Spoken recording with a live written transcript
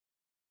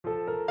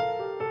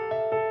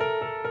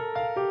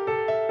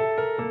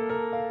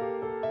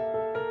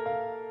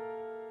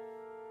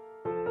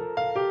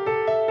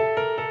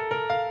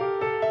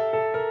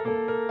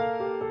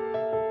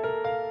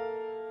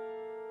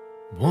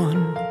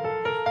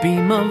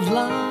beam of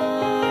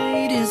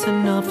light is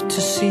enough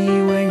to see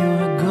where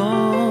you're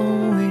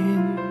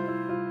going.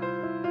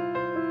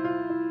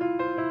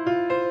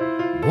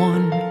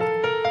 One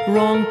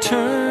wrong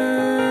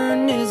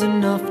turn is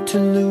enough to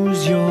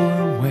lose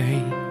your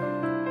way.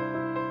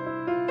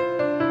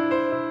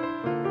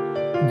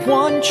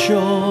 One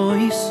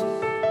choice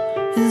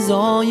is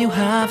all you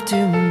have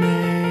to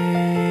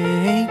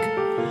make.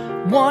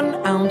 1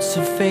 ounce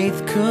of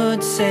faith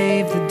could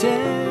save the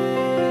day.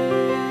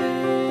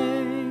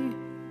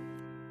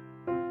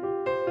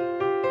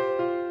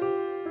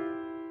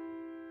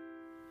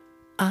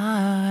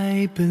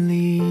 I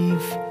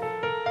believe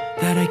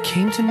that I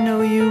came to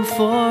know you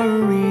for a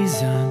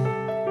reason.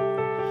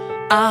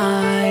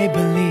 I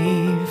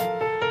believe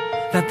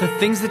that the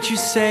things that you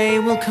say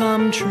will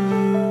come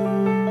true.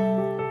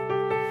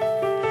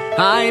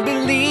 I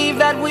believe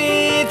that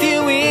with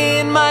you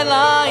in my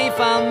life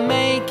I'll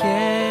make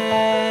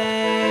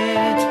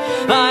it.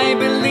 I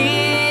believe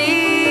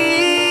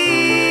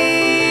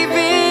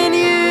in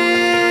you.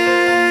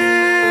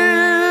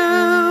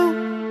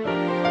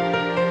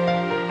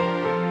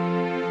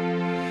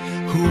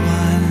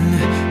 One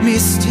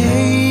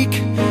mistake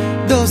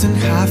doesn't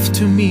have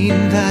to mean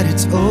that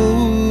it's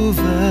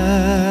over.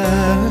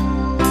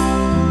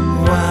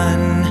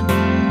 One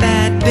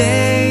bad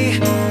day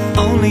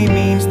only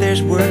means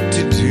there's work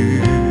to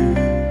do.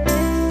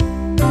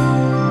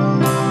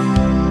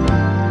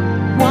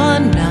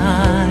 One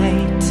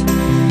night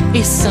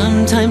is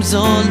sometimes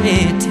all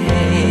it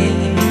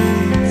takes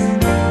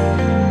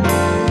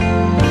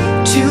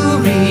to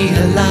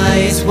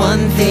realize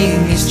one thing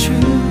is true.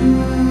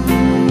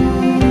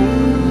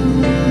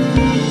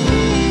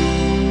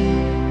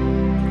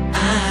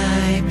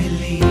 I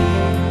believe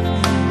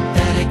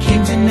that I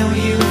came to know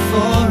you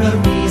for a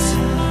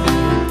reason.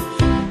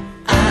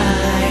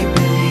 I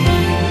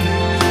believe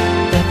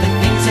that the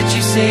things that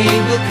you say